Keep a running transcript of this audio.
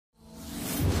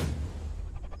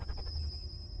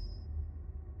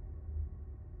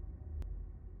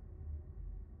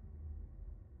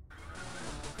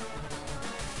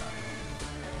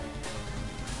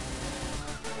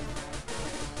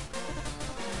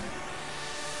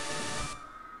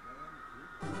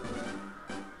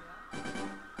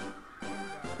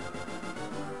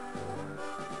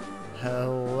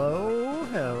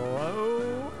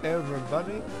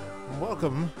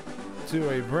welcome to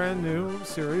a brand new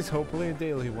series, hopefully a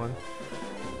daily one,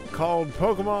 called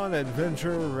Pokemon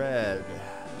Adventure Red.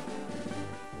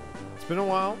 It's been a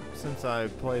while since I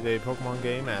played a Pokemon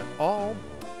game at all,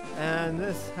 and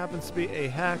this happens to be a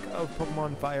hack of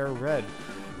Pokemon Fire Red.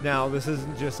 Now, this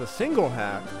isn't just a single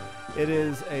hack, it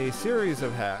is a series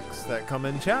of hacks that come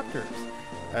in chapters,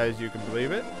 as you can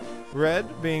believe it.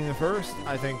 Red being the first,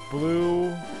 I think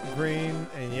blue, green,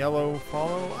 and yellow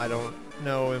follow. I don't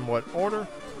know in what order.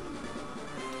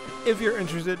 If you're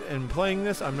interested in playing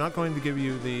this, I'm not going to give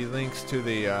you the links to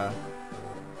the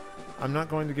I'm not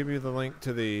going to give you the link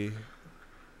to the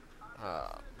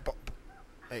I'm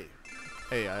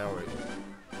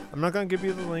not going to give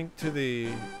you the link to the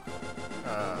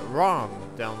ROM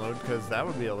download, because that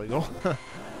would be illegal.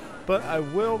 But I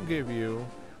will give you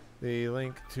the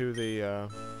link to the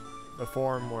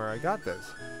forum where I got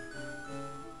this,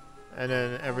 and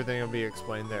then everything will be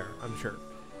explained there, I'm sure.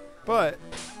 But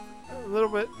a little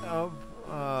bit of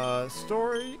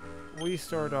story. We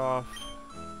start off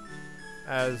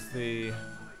as a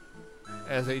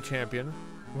champion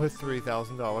with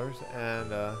 $3,000 and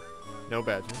no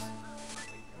badges.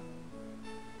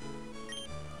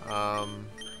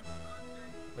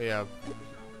 We have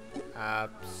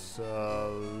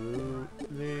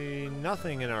absolutely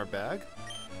nothing in our bag,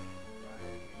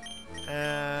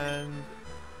 and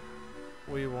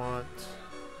we want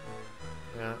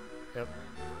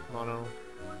mono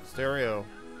stereo.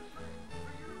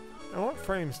 And what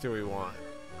frames do we want?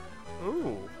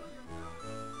 Ooh,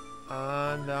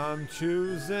 and I'm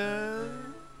choosing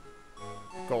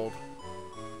gold.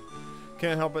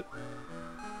 Can't help it.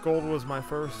 Gold was my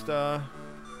first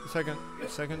second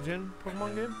gen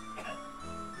Pokemon game.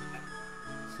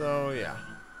 So yeah.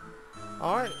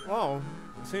 Alright, well,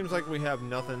 it seems like we have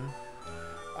nothing.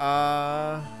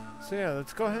 So yeah,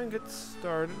 let's go ahead and get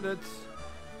started. Let's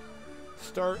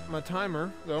start my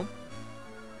timer, though.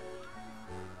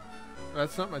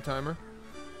 That's not my timer.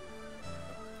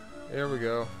 There we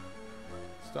go.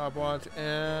 Stopwatch,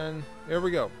 and there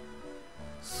we go.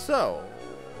 So,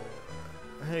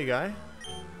 hey guy.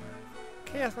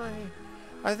 Kathleen,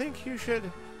 I think you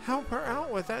should help her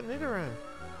out with that Nidoran.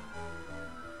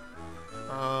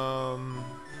 I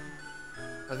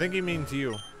think he means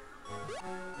you.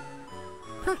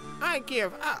 I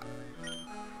give up.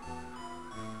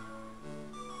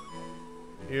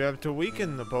 You have to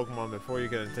weaken the Pokemon before you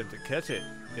can attempt to catch it,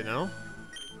 you know?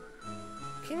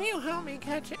 Can you help me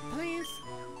catch it, please?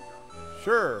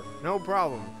 Sure, no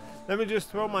problem. Let me just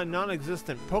throw my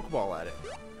non-existent Pokeball at it.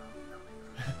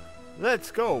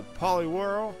 Let's go,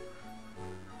 Poliwhirl.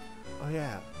 Oh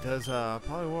yeah, does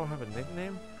Poliwhirl have a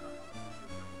nickname?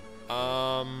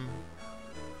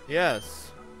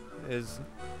 Yes. His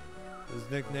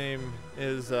nickname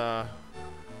is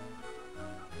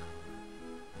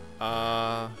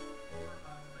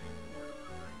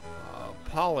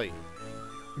Polly.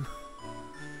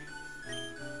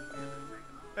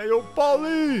 Hey yo,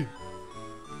 Polly!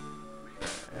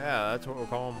 Yeah, that's what we'll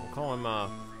call him. We'll call him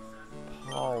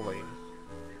Polly.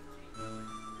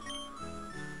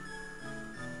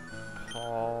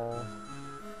 Polly.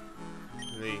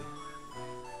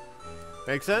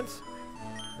 Make sense?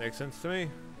 Makes sense to me.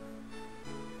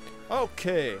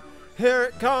 Okay, here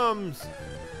it comes.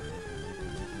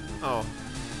 Oh,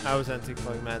 I was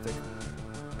anticlimactic.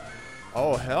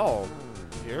 Oh hell,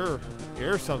 you're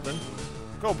something.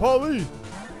 Go, Polly!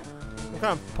 What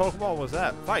kind of Pokeball was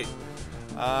that? Fight!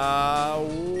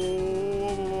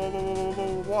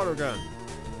 Water gun.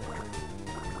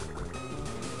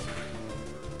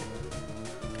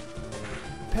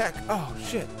 Peck. Oh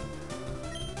shit.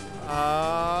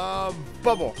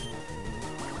 Bubble.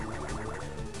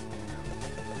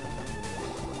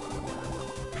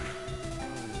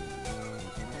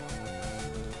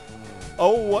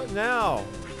 Oh, what now?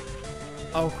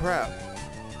 Oh crap.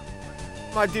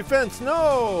 My defense,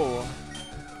 no!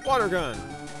 Water gun.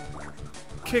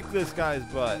 Kick this guy's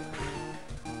butt.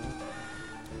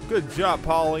 Good job,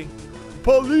 Polly.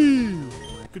 Polly!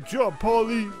 Good job,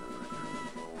 Polly.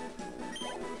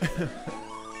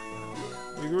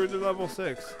 We grew to level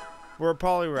 6. We're a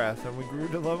Poliwrath, and we grew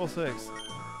to level 6.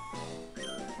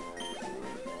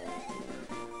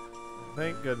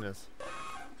 Thank goodness.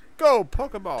 Go,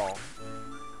 Pokeball!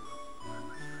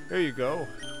 There you go.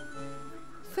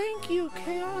 Thank you,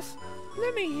 Chaos.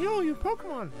 Let me heal you,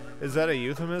 Pokemon. Is that a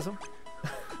euphemism?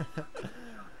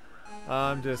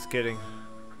 I'm just kidding.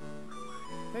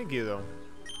 Thank you, though.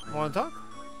 Want to talk?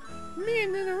 Me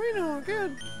and Ninarino are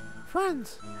good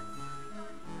friends.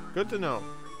 Good to know.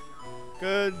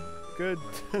 Good to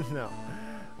know.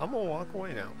 I'm gonna walk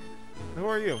away now. Who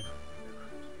are you?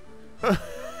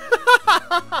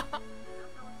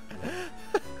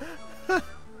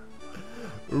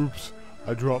 Oops,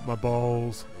 I dropped my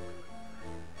balls.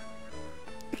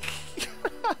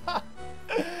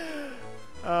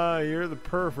 You're the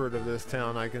pervert of this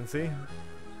town, I can see.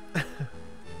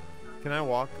 Can I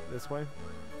walk this way?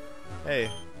 Hey.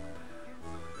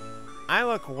 I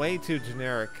look way too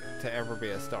generic to ever be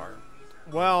a star.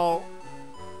 Well,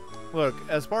 look,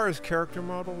 as far as character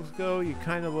models go, you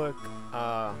kind of look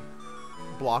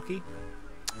blocky.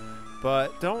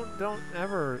 But don't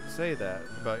ever say that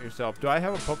about yourself. Do I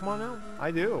have a Pokemon now?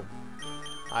 I do.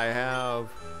 I have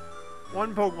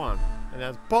one Pokemon, and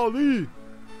that's Polly.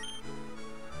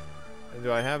 And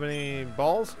do I have any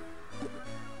balls?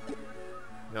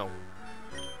 No.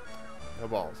 No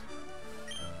balls.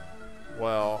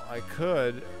 Well, I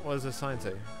could. What does the sign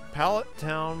say? Pallet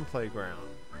Town Playground.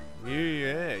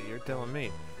 Yeah, you're telling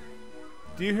me.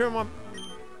 Do you hear my...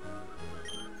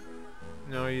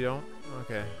 No, you don't?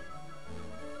 Okay.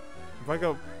 If I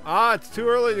go... Ah, it's too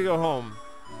early to go home.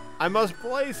 I must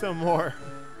play some more.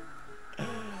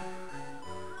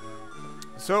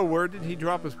 So, where did he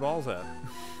drop his balls at?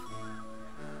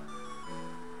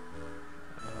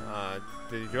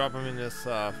 Did he drop them in this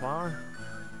flower?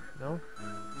 No?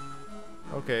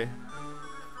 Okay.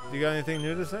 Do you got anything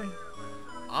new to say?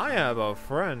 I have a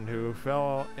friend who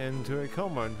fell into a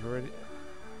coma.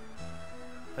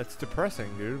 That's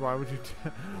depressing, dude. Why would you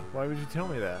tell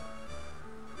me that?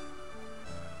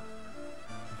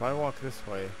 If I walk this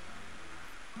way.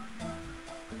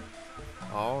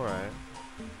 All right.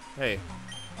 Hey.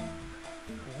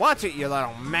 Watch it, you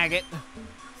little maggot.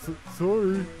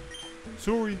 Sorry.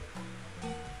 Sorry.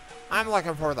 I'm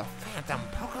looking for the Phantom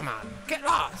Pokemon. Get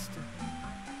lost.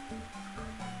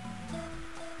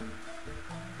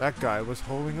 That guy was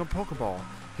holding a Pokeball.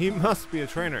 He must be a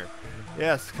trainer.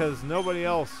 Yes, because nobody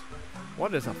else.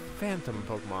 What is a Phantom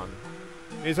Pokemon?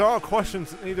 These are all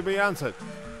questions that need to be answered.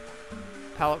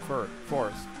 Pallet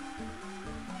Forest.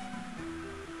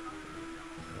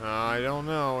 I don't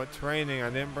know. It's raining. I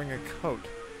didn't bring a coat.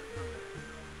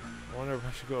 I wonder if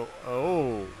I should go...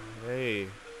 Oh, hey.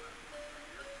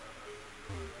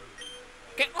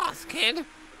 Get lost, kid.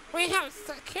 We have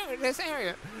secured this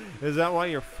area. Is that why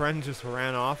your friend just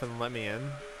ran off and let me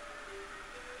in?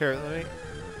 Here, let me...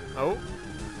 Oh.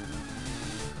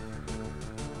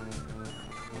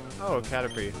 Oh,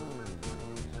 Caterpie.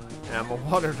 And I'm a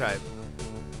water type.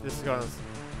 This is gonna...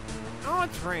 Oh,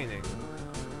 it's raining.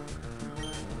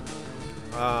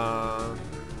 I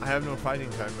have no fighting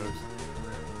type moves.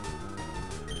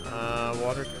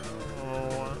 Water...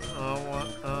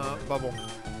 Bubble.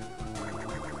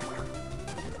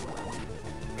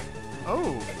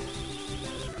 Oh!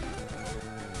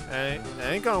 That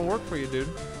ain't gonna work for you, dude.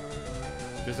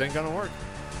 Just ain't gonna work.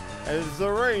 As the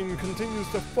rain continues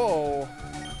to fall.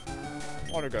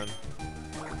 Water gun.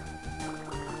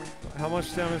 How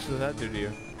much damage does that do to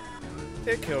you?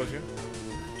 It kills you.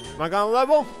 Am I gonna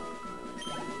level?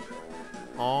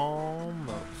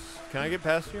 Almost. Can I get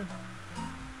past you?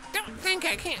 Don't think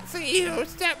I can't see you.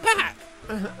 Step back.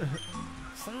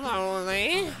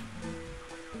 Slowly.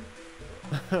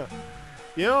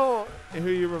 You know who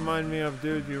you remind me of,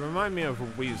 dude? You remind me of a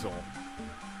Weasel.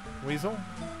 Weasel?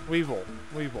 Weevil.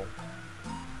 Weevil.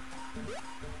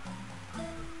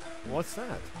 What's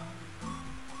that?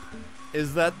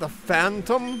 Is that the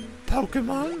Phantom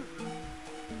Pokemon?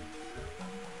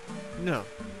 No.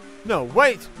 No,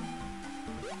 wait!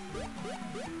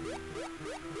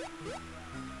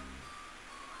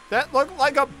 That looked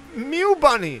like a Mew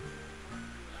Bunny!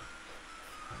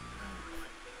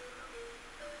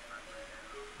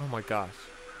 Oh my gosh.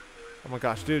 Oh my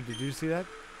gosh, dude, did you see that?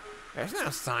 There's no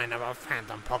sign of a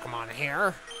Phantom Pokemon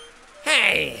here.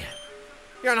 Hey!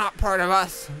 You're not part of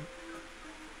us!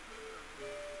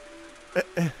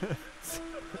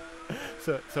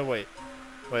 So wait.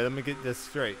 Wait, let me get this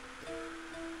straight.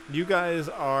 You guys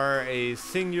are a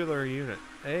singular unit.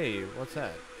 Hey, what's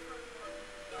that?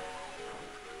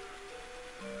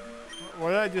 What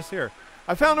did I just hear?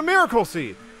 I found a miracle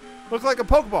seed! Looks like a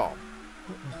Pokeball.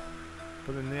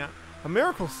 Put in the... A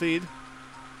miracle seed?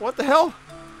 What the hell?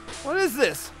 What is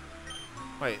this?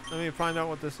 Wait, let me find out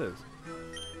what this is.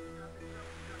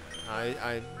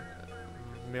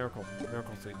 Miracle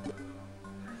seed.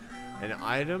 An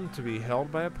item to be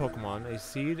held by a Pokemon, a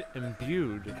seed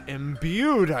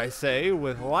imbued, I say,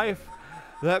 with life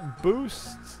that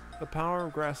boosts the power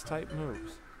of grass-type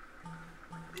moves.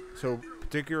 So,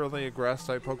 particularly a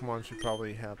grass-type Pokemon should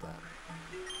probably have that.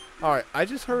 Alright, I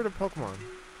just heard a Pokemon.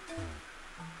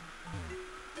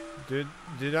 Did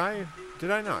I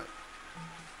not?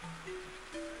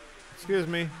 Excuse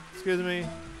me.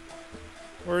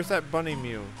 Where's that bunny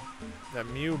Mew? That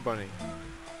Mew bunny.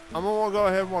 I'm gonna go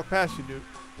ahead and walk past you, dude.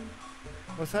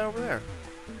 What's that over there?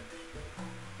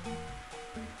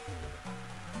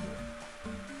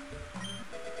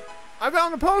 I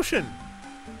found a potion!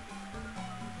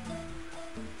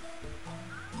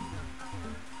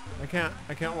 I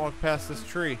can't walk past this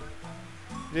tree.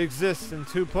 It exists in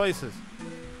 2 places.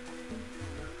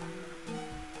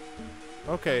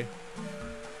 Okay.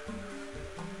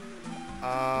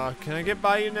 Can I get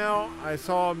by you now? I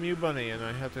saw a Mew bunny and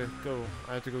I have to go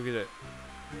get it.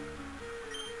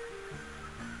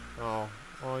 Oh,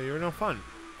 well, you're no fun.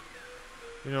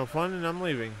 You're no fun and I'm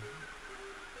leaving.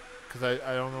 Cause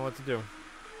I don't know what to do.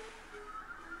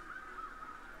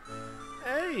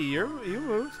 Hey, you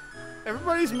moved.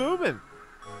 Everybody's moving.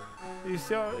 You're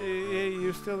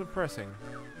still depressing.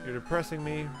 You're depressing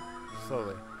me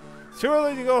slowly. It's too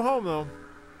early to go home though.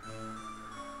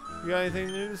 You got anything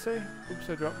new to say? Oops,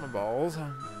 I dropped my balls.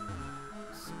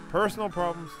 Personal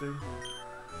problems, dude.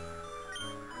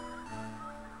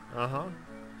 Uh-huh.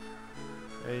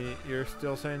 Hey, you're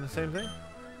still saying the same thing?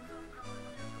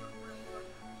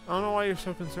 I don't know why you're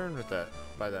so concerned with that.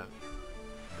 By that.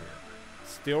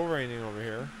 It's still raining over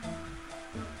here.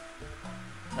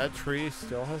 That tree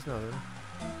still has nothing.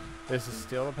 This is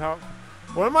still a power.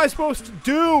 What am I supposed to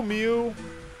do, Mew?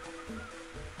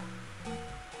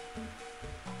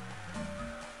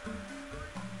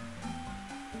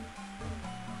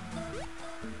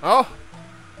 Oh!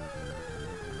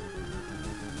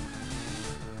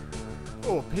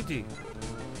 Oh, Pidgey.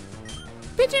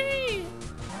 Pidgey!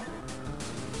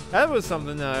 That was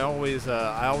something that I always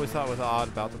thought was odd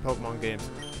about the Pokemon games.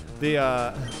 They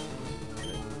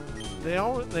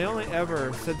only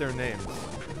ever said their names.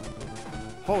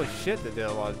 Holy shit, they did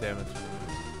a lot of damage.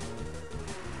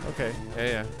 Okay,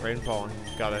 yeah, rain falling.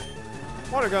 Got it.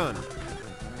 Water gun!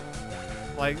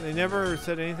 Like, they never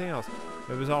said anything else.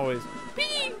 It was always...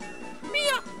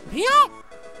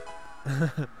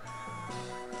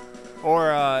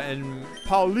 Or, in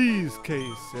Pauli's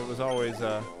case, it was always,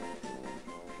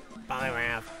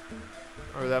 Poliwrath.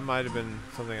 Or that might have been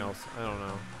something else. I don't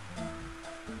know.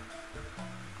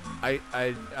 I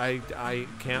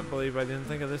can't believe I didn't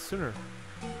think of this sooner.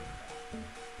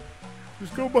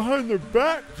 Just go behind their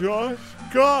back, Josh.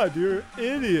 God, you're an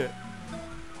idiot.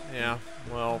 Yeah,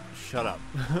 well, shut up.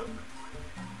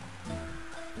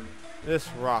 This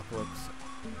rock looks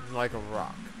like a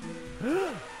rock.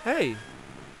 Hey!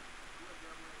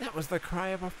 That was the cry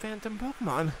of a phantom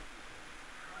Pokemon.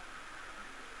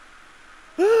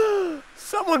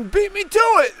 Someone beat me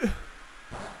to it!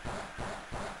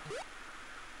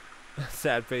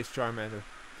 Sad face Charmander.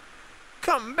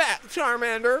 Come back,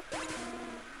 Charmander!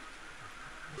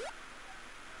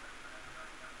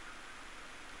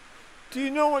 Do you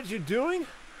know what you're doing?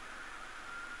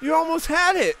 You almost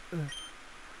had it!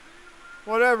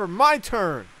 Whatever, my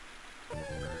turn!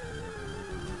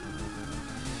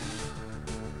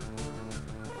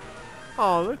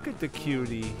 Oh, look at the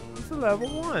cutie. He's a level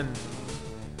 1.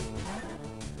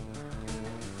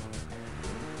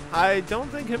 I don't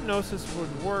think hypnosis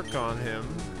would work on him.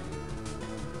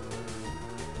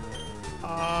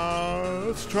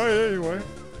 Let's try it anyway.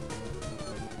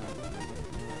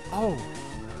 Oh.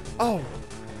 Oh.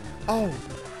 Oh.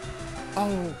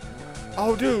 Oh.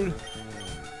 Oh, dude.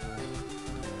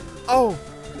 Oh.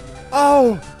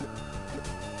 Oh.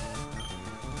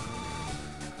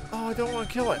 Oh, I don't want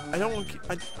to kill it. I don't want to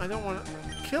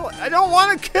kill it. I don't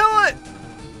want to kill it.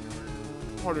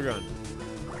 Water gun.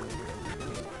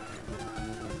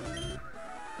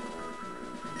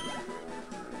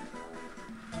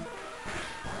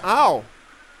 Ow.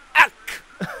 Ack.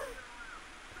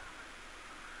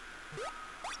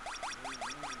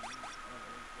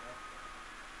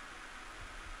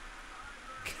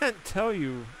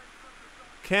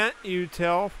 Can't you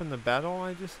tell from the battle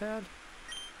I just had?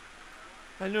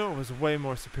 I knew it was way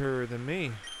more superior than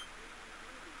me.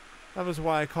 That was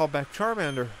why I called back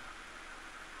Charmander.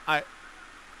 I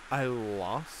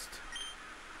lost?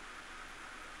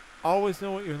 Always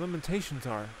know what your limitations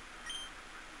are.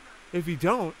 If you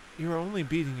don't, you're only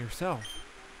beating yourself.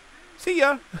 See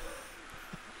ya!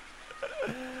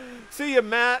 See ya,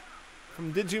 Matt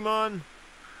from Digimon.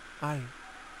 I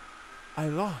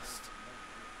lost.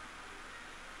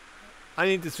 I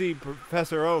need to see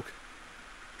Professor Oak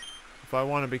if I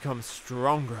want to become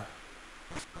stronger.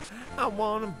 I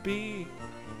want to be...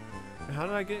 How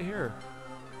did I get here?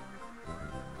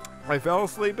 I fell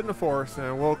asleep in the forest and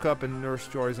I woke up in Nurse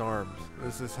Joy's arms.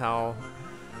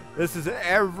 This is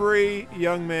every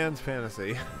young man's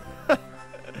fantasy.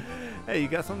 Hey, you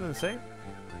got something to say?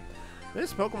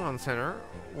 This Pokemon Center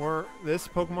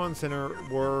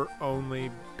were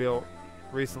only built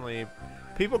recently,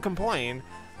 people complained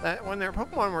that when their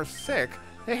Pokemon were sick,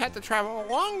 they had to travel a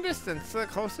long distance to the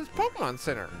closest Pokemon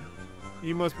Center.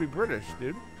 You must be British,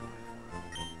 dude.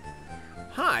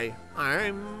 Hi,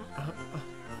 I'm...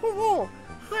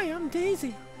 Hi, I'm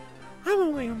Daisy. I'm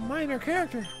only a minor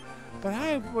character, but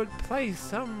I would play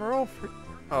some role for...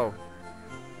 Oh.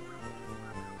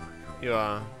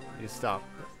 You stopped.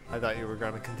 I thought you were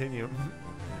going to continue.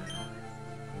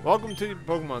 Welcome to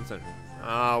Pokemon Center.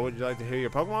 Would you like to hear your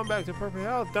Pokemon back to perfect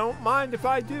health? Don't mind if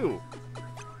I do.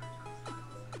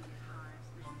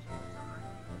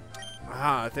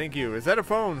 Thank you. Is that a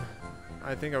phone?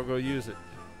 I think I'll go use it.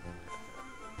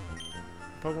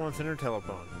 Pokemon Center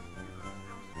telephone.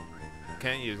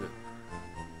 Can't use it.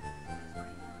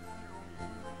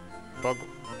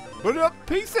 Put up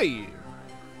PC!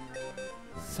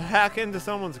 Hack into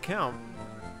someone's account.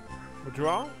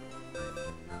 Withdraw?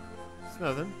 It's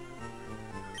nothing.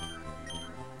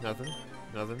 Nothing.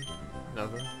 Nothing.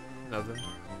 Nothing. Nothing.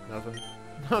 Nothing.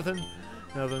 Nothing.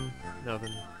 Nothing.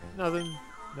 Nothing. Nothing.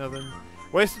 Nothing.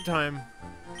 Waste of time.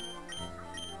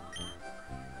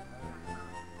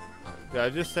 Did I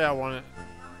just say I want it?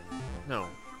 No.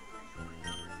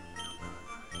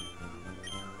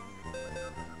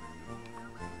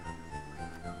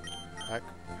 Back,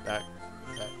 back,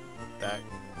 back,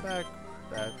 back,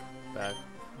 back, back,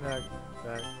 back,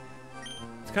 back.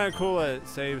 It's kind of cool that it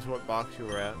saves what box you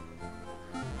were at.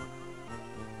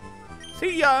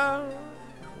 See ya!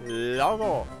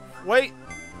 Logo. Wait!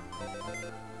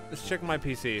 Let's check my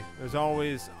PC. There's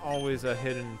always a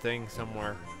hidden thing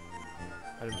somewhere.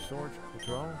 Item storage,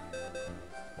 withdrawal.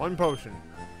 1 potion.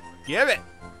 Give it!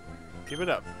 Give it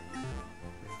up.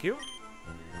 Thank you.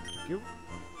 Thank you.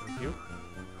 Thank you.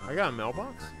 I got a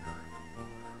mailbox?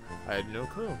 I had no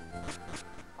clue.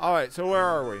 Alright, so where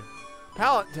are we?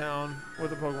 Pallet Town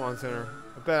with the Pokemon Center.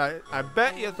 I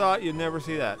bet you thought you'd never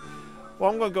see that.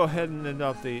 Well, I'm going to go ahead and end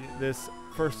off this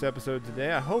first episode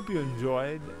today. I hope you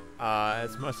enjoyed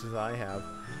as much as I have.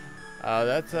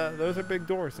 Those are big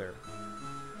doors there.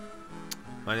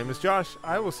 My name is Josh.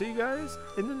 I will see you guys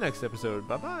in the next episode.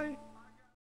 Bye-bye.